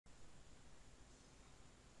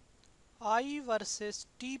I versus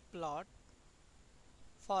T plot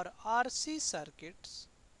for RC circuits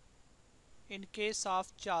in case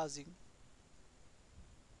of charging.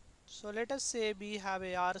 So let us say we have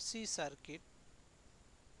a RC circuit.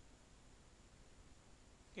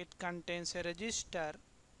 It contains a resistor,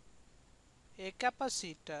 a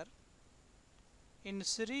capacitor in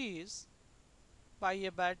series by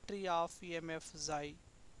a battery of EMF Xi.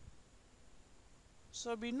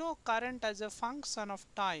 So we know current as a function of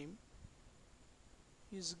time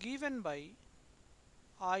is given by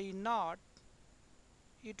I naught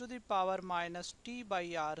e to the power minus t by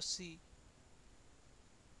RC,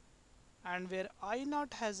 and where I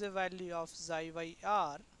naught has a value of xi by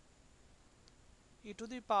r, e to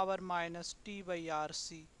the power minus t by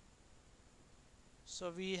RC.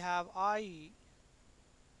 So we have I,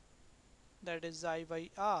 that is xi by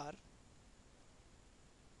r,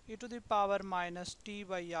 e to the power minus t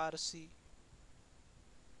by RC.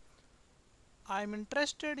 I am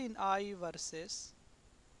interested in I versus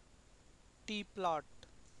t plot.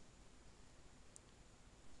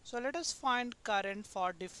 So let us find current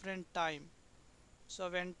for different time. So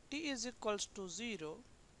when t is equals to 0,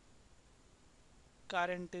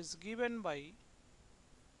 current is given by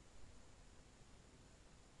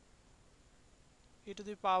e to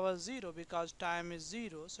the power 0, because time is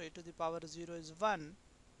 0, so e to the power 0 is 1.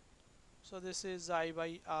 So this is I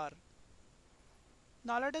by r.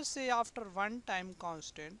 Now let us say after one time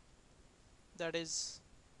constant, that is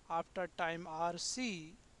after time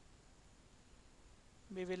RC,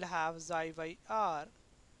 we will have xi by r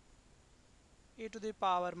e to the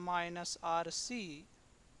power minus RC,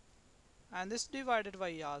 and this divided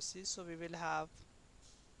by RC, so we will have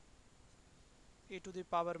e to the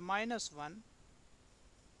power minus 1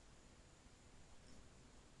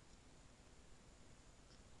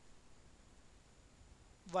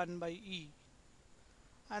 1 by e,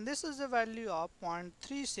 and this is the value of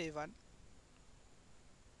 0.37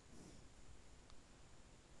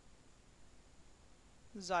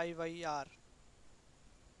 xi by r.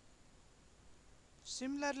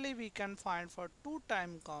 Similarly, we can find for two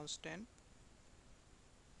time constant,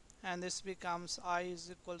 and this becomes I is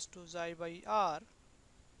equals to xi by r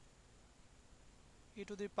e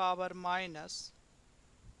to the power minus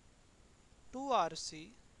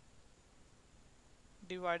 2RC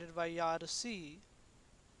divided by RC,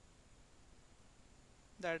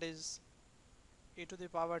 that is e to the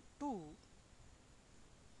power 2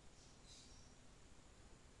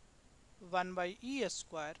 1 by e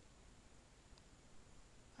square,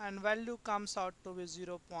 and value comes out to be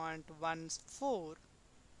 0.14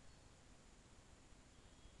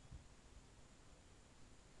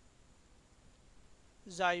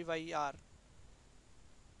 xi by r.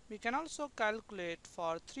 We can also calculate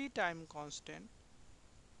for 3 time constant,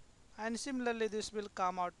 and similarly this will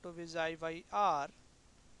come out to be xi by r,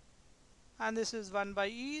 and this is 1 by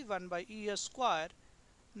e square,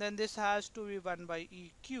 then this has to be 1 by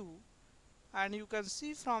eq, and you can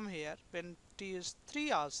see from here when t is 3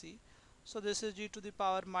 RC, so this is e to the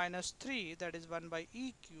power minus 3, that is 1 by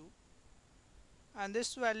eq, and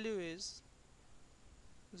this value is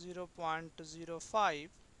 0.05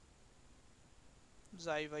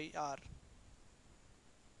 xi by r.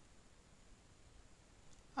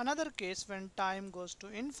 Another case, when time goes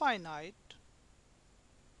to infinite,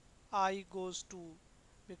 I goes to,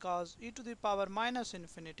 because e to the power minus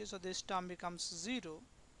infinity, so this term becomes 0,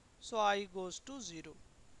 so I goes to 0.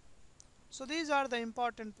 So these are the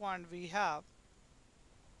important point we have.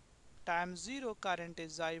 Time 0 current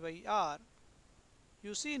is xi by r.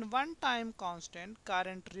 You see, in one time constant,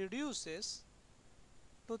 current reduces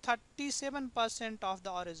to 37% of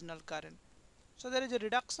the original current. So there is a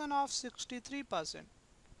reduction of 63%.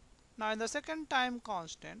 Now in the second time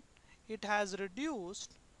constant, it has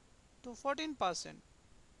reduced to 14%.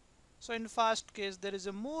 So in first case there is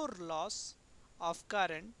a more loss of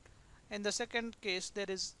current. In the second case there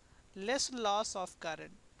is less loss of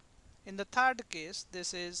current. In the third case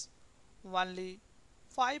this is only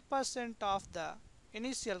 5% of the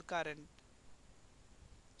initial current.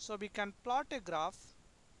 So we can plot a graph.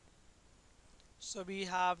 So we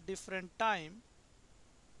have different time.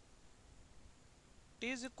 T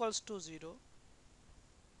is equals to 0,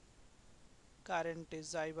 current is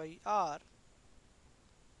xi by r.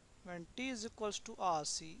 When t is equals to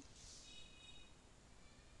RC,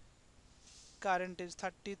 current is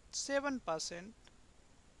 37%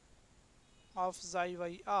 of xi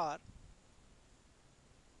by r.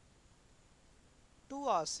 2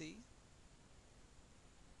 RC,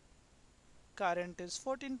 current is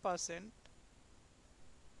 14%.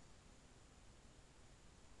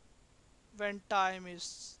 When time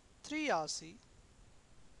is 3 RC,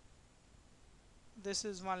 this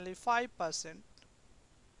is only 5%,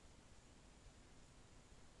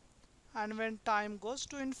 and when time goes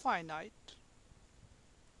to infinite,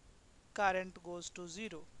 current goes to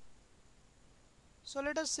 0. So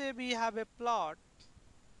let us say we have a plot.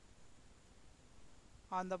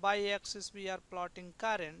 On the y-axis we are plotting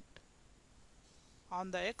current,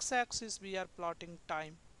 on the x-axis we are plotting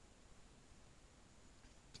time.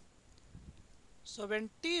 So when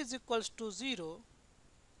t is equals to 0,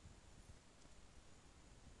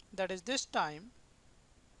 that is this time,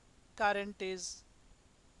 current is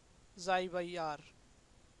xi by r.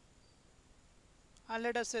 And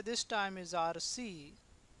let us say this time is RC,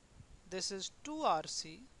 this is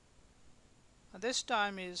 2RC, and this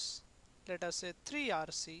time is, let us say,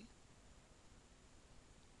 3RC.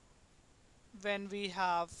 When we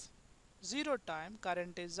have 0 time,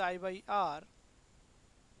 current is I by R.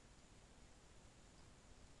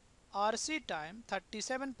 RC time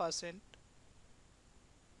 37%.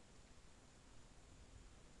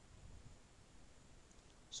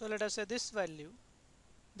 So let us say this value,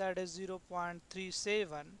 that is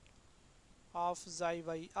 0.37 of xi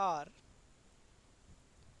by R.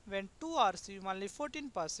 When 2RC only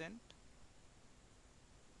 14%.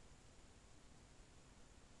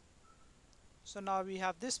 So now we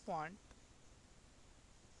have this point,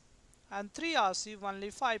 and 3RC only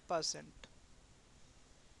 5%.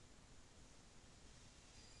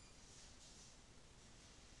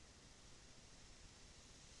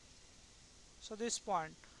 So this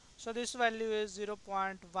point, so this value is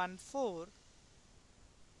 0.14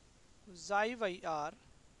 xi by R,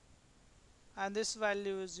 and this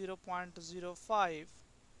value is 0.05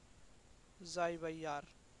 xi by R.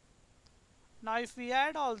 Now if we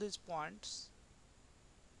add all these points,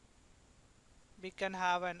 we can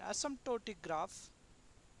have an asymptotic graph,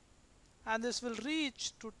 and this will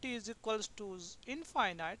reach to t is equals to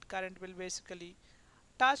infinite. Current will basically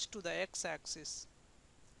touch to the x-axis.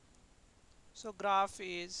 So graph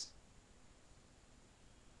is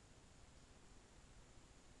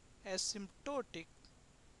asymptotic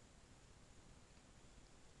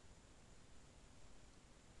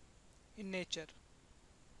in nature.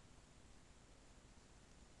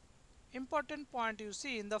 Important point, you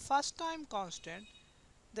see, in the first time constant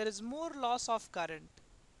there is more loss of current,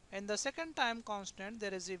 in the second time constant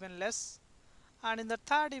there is even less, and in the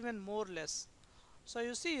third even more less. So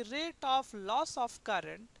you see, rate of loss of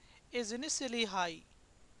current is initially high.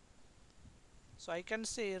 So I can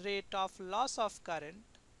say rate of loss of current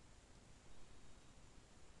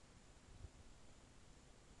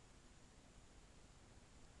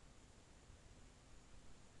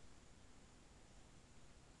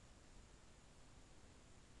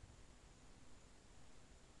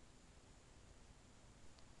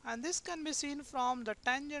and this can be seen from the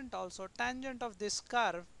tangent also. Tangent of this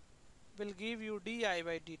curve will give you di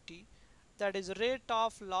by dt, that is rate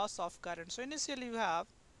of loss of current. So initially you have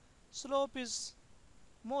slope is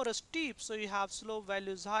more steep, so you have slope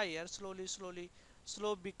values higher, slowly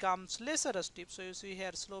slope becomes lesser steep. So you see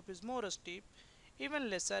here slope is more steep, even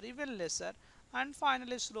lesser, and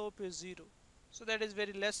finally slope is 0. So that is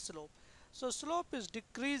very less slope. So slope is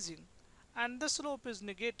decreasing, and the slope is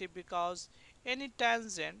negative because any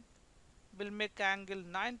tangent will make angle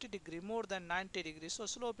 90 degree, more than 90 degrees. So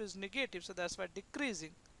slope is negative, so that's why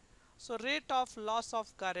decreasing. So rate of loss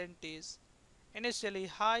of current is initially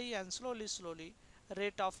high, and slowly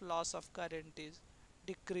rate of loss of current is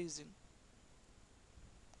decreasing.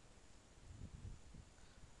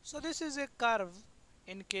 So this is a curve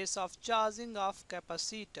in case of charging of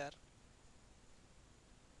capacitor,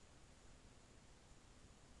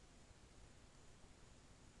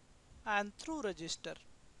 and through resistor.